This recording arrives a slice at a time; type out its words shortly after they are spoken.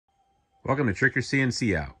Welcome to Trick Your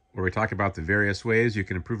CNC Out, where we talk about the various ways you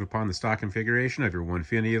can improve upon the stock configuration of your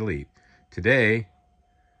Onefinity Elite. Today,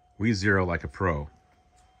 we zero like a pro.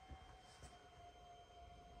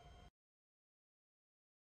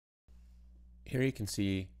 Here you can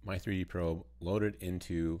see my 3D probe loaded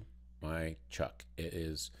into my chuck. It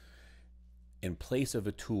is in place of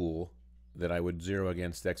a tool that I would zero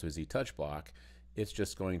against the XYZ touch block. It's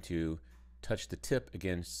just going to touch the tip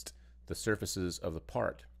against the surfaces of the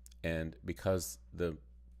part. And because the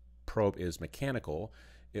probe is mechanical,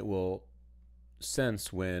 it will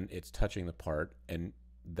sense when it's touching the part, and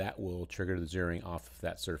that will trigger the zeroing off of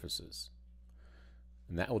that surfaces.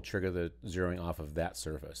 And that will trigger the zeroing off of that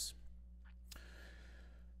surface.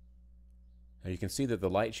 Now you can see that the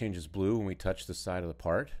light changes blue when we touch the side of the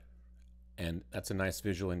part, and that's a nice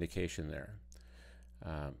visual indication there.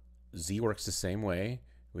 Z works the same way.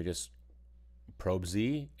 We just probe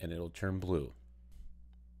Z and it'll turn blue.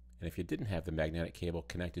 And if you didn't have the magnetic cable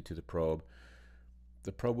connected to the probe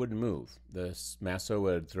wouldn't move. The Masso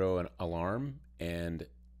would throw an alarm and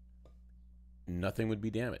nothing would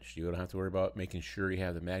be damaged. You don't have to worry about making sure you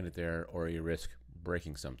have the magnet there or you risk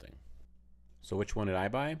breaking something. So which one did I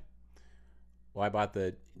buy? Well, I bought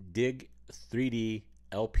the DIG 3D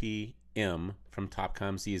LP-M from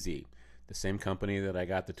Topcom CZ, the same company that I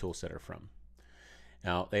got the tool setter from.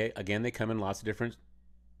 Now, they come in lots of different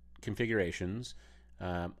configurations.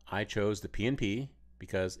 I chose the P&P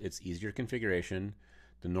because it's easier configuration,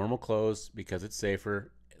 the normal close because it's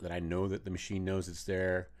safer, that I know that the machine knows it's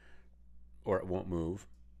there or it won't move.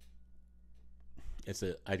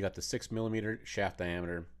 I got the 6mm shaft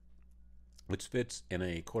diameter, which fits in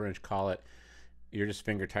a 1/4-inch collet. You're just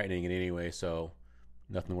finger tightening it anyway, so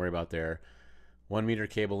nothing to worry about there. 1 meter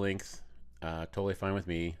cable length, totally fine with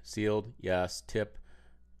me. Sealed, yes. Tip,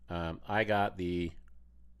 I got the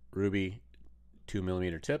Ruby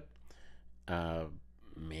 2mm tip.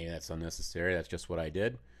 Maybe that's unnecessary. That's just what I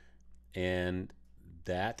did. And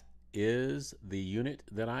that is the unit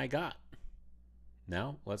that I got.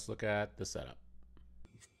 Now let's look at the setup.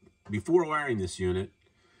 Before wiring this unit,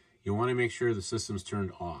 you want to make sure the system's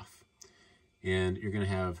turned off. And you're going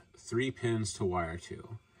to have 3 pins to wire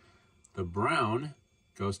to. The brown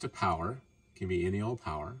goes to power, can be any old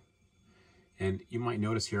power. And you might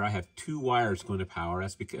notice here I have 2 wires going to power.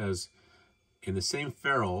 That's because in the same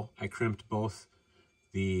ferrule, I crimped both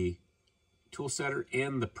the tool setter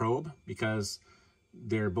and the probe because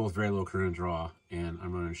they're both very low current draw and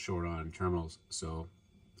I'm running short on terminals, so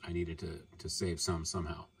I needed to save some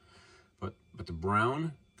somehow. But the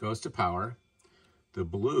brown goes to power, the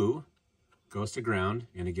blue goes to ground,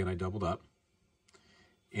 and again I doubled up,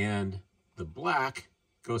 and the black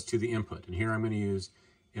goes to the input, and here I'm going to use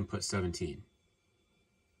input 17.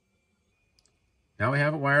 Now we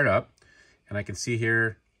have it wired up, and I can see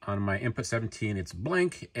here on my input 17 it's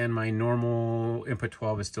blank, and my normal input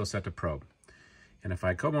 12 is still set to probe. And if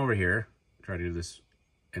I come over here, try to do this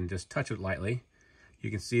and just touch it lightly,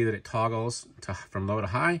 you can see that it toggles from low to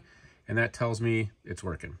high, and that tells me it's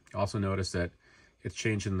working. Also notice that it's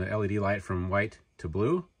changing the LED light from white to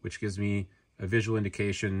blue, which gives me a visual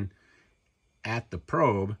indication at the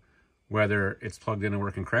probe whether it's plugged in and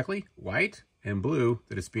working correctly, white, and blue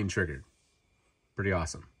that it's being triggered. Pretty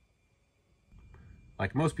awesome.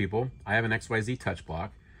 Like most people, I have an XYZ touch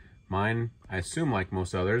block. Mine, I assume like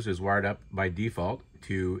most others, is wired up by default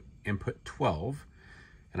to input 12.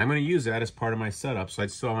 And I'm going to use that as part of my setup, so I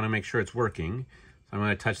still want to make sure it's working. So I'm going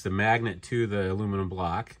to touch the magnet to the aluminum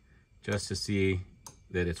block just to see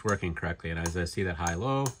that it's working correctly. And as I see that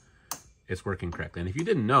high-low, it's working correctly. And if you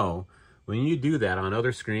didn't know, when you do that on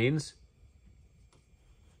other screens,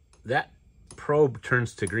 that probe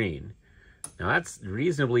turns to green. Now that's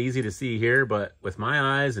reasonably easy to see here, but with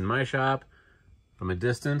my eyes in my shop, from a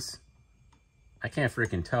distance, I can't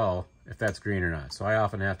freaking tell if that's green or not. So I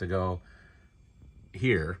often have to go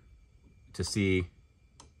here to see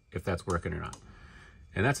if that's working or not.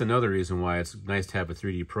 And that's another reason why it's nice to have a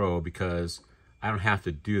 3D probe, because I don't have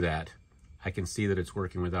to do that. I can see that it's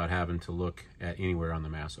working without having to look at anywhere on the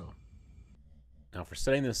Masso. Now for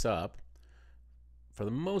setting this up, for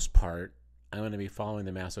the most part, I'm going to be following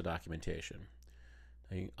the Masso documentation.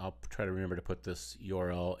 I'll try to remember to put this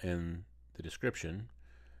URL in the description.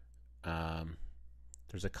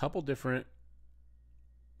 There's a couple different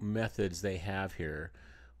methods they have here.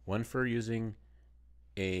 One for using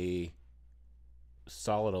a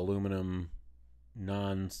solid aluminum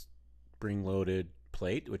non-spring-loaded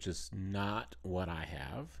plate, which is not what I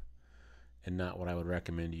have and not what I would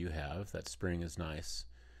recommend you have. That spring is nice.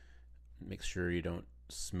 Make sure you don't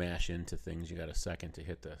smash into things. You got a second to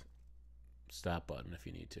hit the stop button if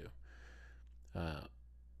you need to.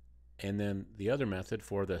 and then the other method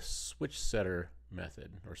for the switch setter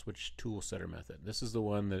method, or switch tool setter method. This is the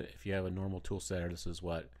one that if you have a normal tool setter, this is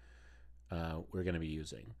what we're going to be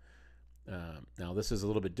using. Now this is a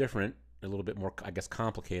little bit different, a little bit more, I guess,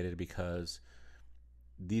 complicated, because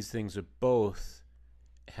these things are both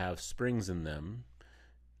have springs in them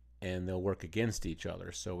and they'll work against each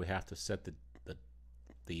other. So we have to set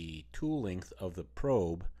the tool length of the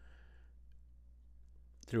probe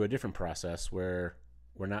through a different process where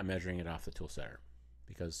we're not measuring it off the tool setter,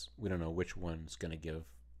 because we don't know which one's going to give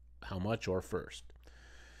how much or first.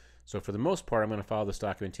 So for the most part, I'm going to follow this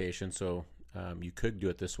documentation. So you could do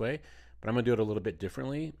it this way, but I'm going to do it a little bit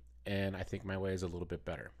differently, and I think my way is a little bit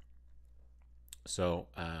better. So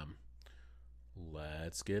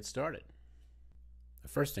let's get started. The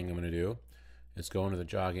first thing I'm going to do is go into the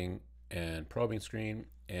jogging and probing screen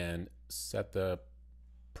and set the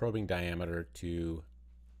probing diameter to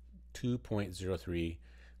 2.03,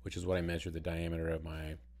 which is what I measured the diameter of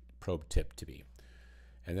my probe tip to be.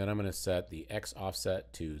 And then I'm going to set the X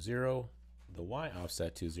offset to 0, the Y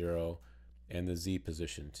offset to 0, and the Z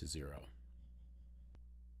position to 0.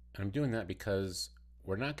 And I'm doing that because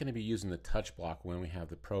we're not going to be using the touch block when we have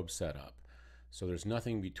the probe set up. So there's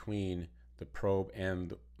nothing between the probe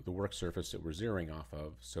and the work surface that we're zeroing off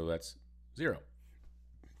of, so that's 0.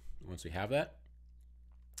 Once we have that,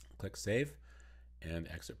 click Save and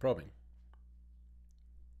exit probing.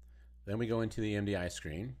 Then we go into the MDI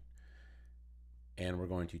screen and we're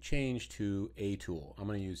going to change to a tool. I'm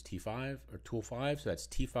going to use T5 or tool 5, so that's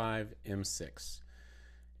T5 M6.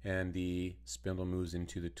 And the spindle moves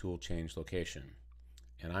into the tool change location.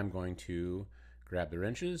 And I'm going to grab the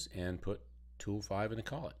wrenches and put tool 5 in the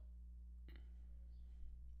collet.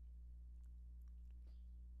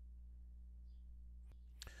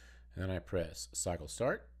 And then I press cycle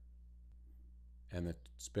start, and the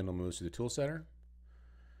spindle moves to the tool setter,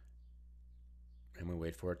 and we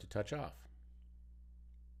wait for it to touch off.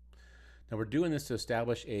 Now we're doing this to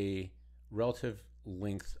establish a relative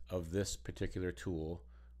length of this particular tool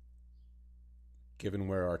given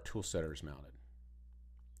where our tool setter is mounted.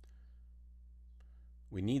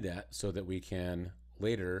 We need that so that we can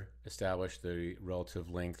later establish the relative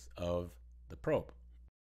length of the probe.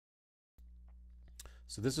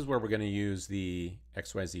 So this is where we're going to use the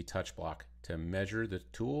XYZ touch block to measure the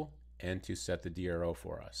tool and to set the DRO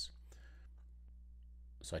for us.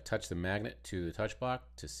 So I touch the magnet to the touch block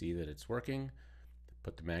to see that it's working.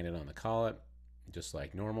 Put the magnet on the collet just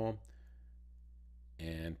like normal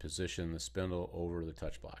and position the spindle over the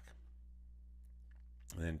touch block.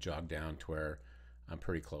 And then jog down to where I'm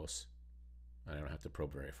pretty close. I don't have to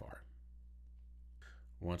probe very far.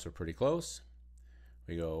 Once we're pretty close,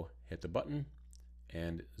 we go hit the button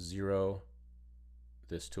and zero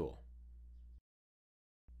this tool.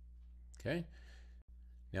 Okay,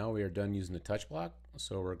 now we are done using the touch block,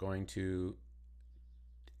 so we're going to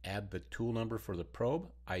add the tool number for the probe.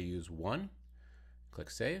 I use 1, click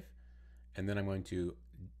Save, and then I'm going to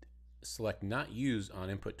select Not Use on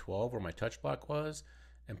input 12 where my touch block was,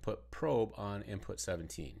 and put Probe on input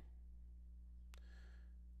 17.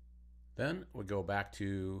 Then we go back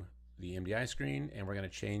to the MDI screen and we're going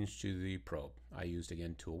to change to the probe. I used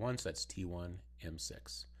again tool 1, so that's T1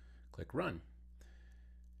 M6. Click Run.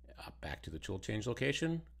 Back to the tool change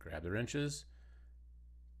location, grab the wrenches,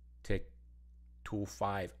 take tool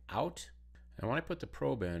 5 out, and when I put the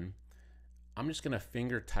probe in, I'm just going to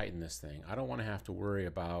finger tighten this thing. I don't want to have to worry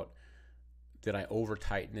about did I over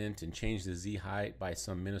tighten it and change the Z height by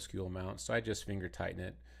some minuscule amount, so I just finger tighten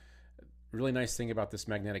it. Really nice thing about this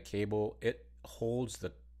magnetic cable, it holds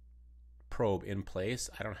the probe in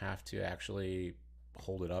place. I don't have to actually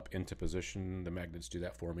hold it up into position. The magnets do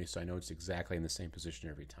that for me, so I know it's exactly in the same position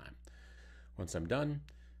every time. Once I'm done,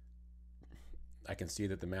 I can see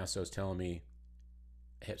that the Masso is telling me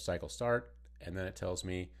hit cycle start, and then it tells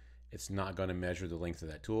me it's not going to measure the length of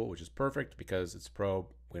that tool, which is perfect because it's probe,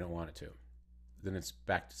 we don't want it to. Then it's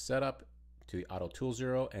back to setup, to the auto tool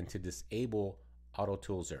 0, and to disable auto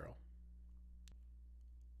tool 0.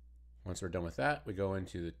 Once we're done with that, we go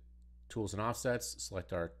into the tools and offsets,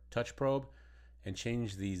 select our touch probe, and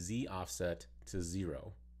change the Z offset to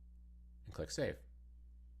 0, and click Save.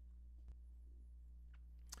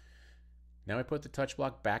 Now I put the touch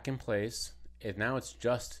block back in place, and now it's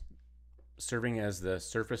just serving as the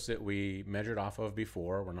surface that we measured off of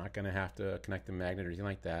before. We're not going to have to connect the magnet or anything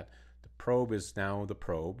like that. The probe is now the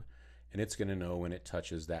probe, and it's going to know when it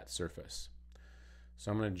touches that surface.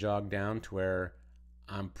 So I'm going to jog down to where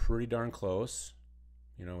I'm pretty darn close,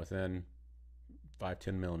 you know, within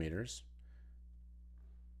 5-10 millimeters.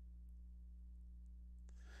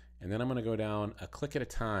 And then I'm going to go down a click at a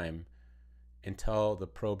time until the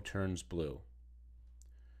probe turns blue.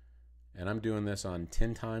 And I'm doing this on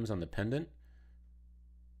 10 times on the pendant,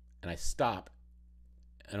 and I stop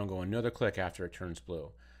and I'll go another click after it turns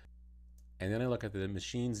blue. And then I look at the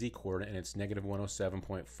machine Z coordinate and it's negative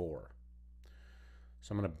 107.4. So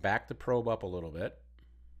I'm going to back the probe up a little bit.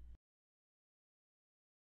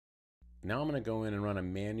 Now I'm going to go in and run a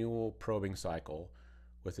manual probing cycle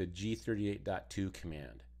with a G38.2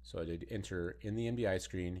 command. So I did enter in the MDI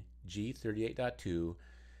screen G38.2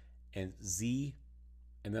 and Z,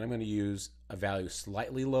 and then I'm going to use a value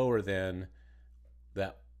slightly lower than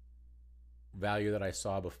that value that I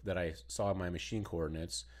saw in my machine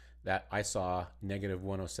coordinates. That I saw negative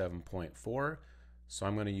 107.4, so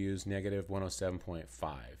I'm going to use negative 107.5,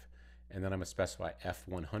 and then I'm going to specify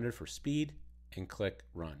F100 for speed and click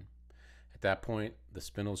run. At that point, the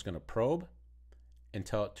spindle is going to probe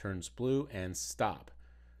until it turns blue and stop.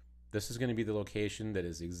 This is going to be the location that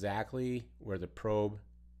is exactly where the probe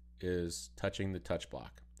is touching the touch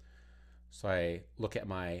block. So I look at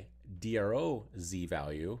my DRO Z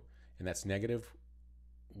value, and that's negative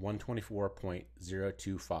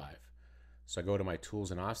 124.025. So I go to my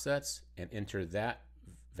tools and offsets and enter that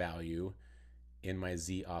value in my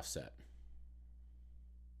Z offset.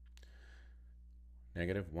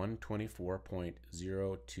 Negative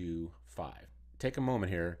 124.025. Take a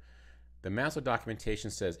moment here. The Maslow documentation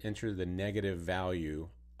says enter the negative value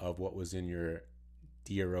of what was in your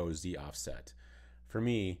DRO Z offset. For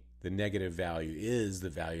me, the negative value is the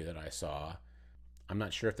value that I saw. I'm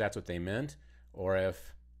not sure if that's what they meant, or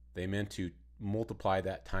if they meant to multiply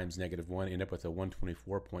that times negative 1, end up with a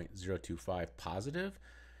 124.025 positive.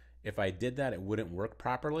 If I did that, it wouldn't work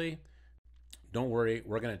properly. Don't worry,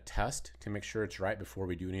 we're going to test to make sure it's right before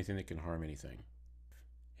we do anything that can harm anything.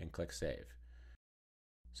 And click save.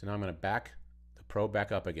 So now I'm going to back the probe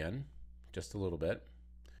back up again, just a little bit,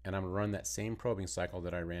 and I'm going to run that same probing cycle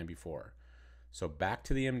that I ran before. So back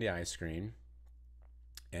to the MDI screen,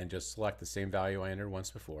 and just select the same value I entered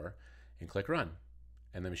once before, and click run.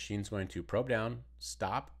 And the machine's going to probe down,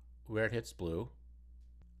 stop where it hits blue,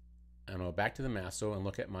 and I'll go back to the Maslow and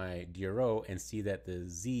look at my DRO and see that the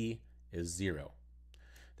Z is 0.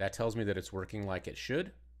 That tells me that it's working like it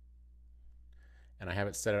should, and I have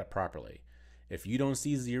it set up properly. If you don't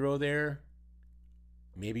see 0 there,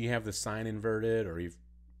 maybe you have the sign inverted, or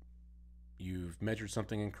you've measured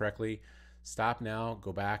something incorrectly. Stop now,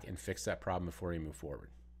 go back and fix that problem before you move forward.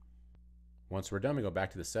 Once we're done, we go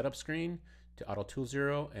back to the setup screen, to Auto Tool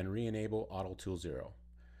 0, and re-enable Auto Tool 0.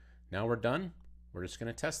 Now we're done. We're just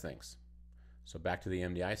going to test things. So back to the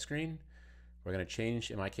MDI screen. We're going to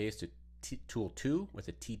change, in my case, to Tool 2 with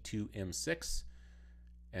a T2M6.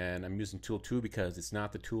 And I'm using Tool 2 because it's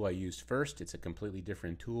not the tool I used first. It's a completely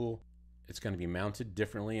different tool. It's going to be mounted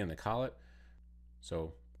differently in the collet.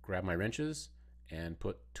 So grab my wrenches and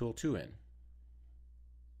put Tool 2 in.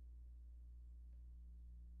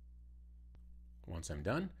 Once I'm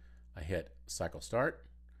done, I hit cycle start,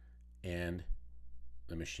 and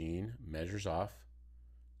the machine measures off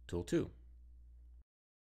Tool 2.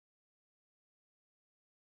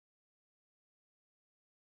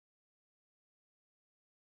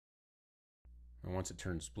 And once it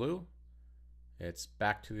turns blue, it's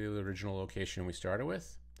back to the original location we started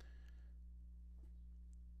with.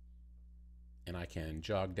 And I can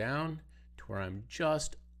jog down to where I'm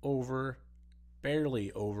just over,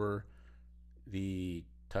 barely over the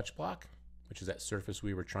touch block, which is that surface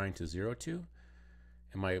we were trying to zero to.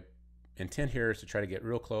 And my intent here is to try to get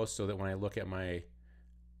real close so that when I look at my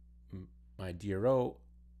DRO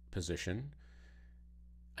position,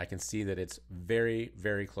 I can see that it's very,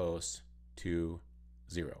 very close to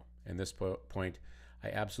 0. And this point, I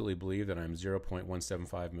absolutely believe that I'm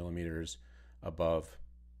 0.175 millimeters above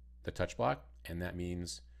the touch block, and that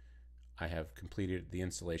means I have completed the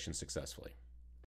installation successfully.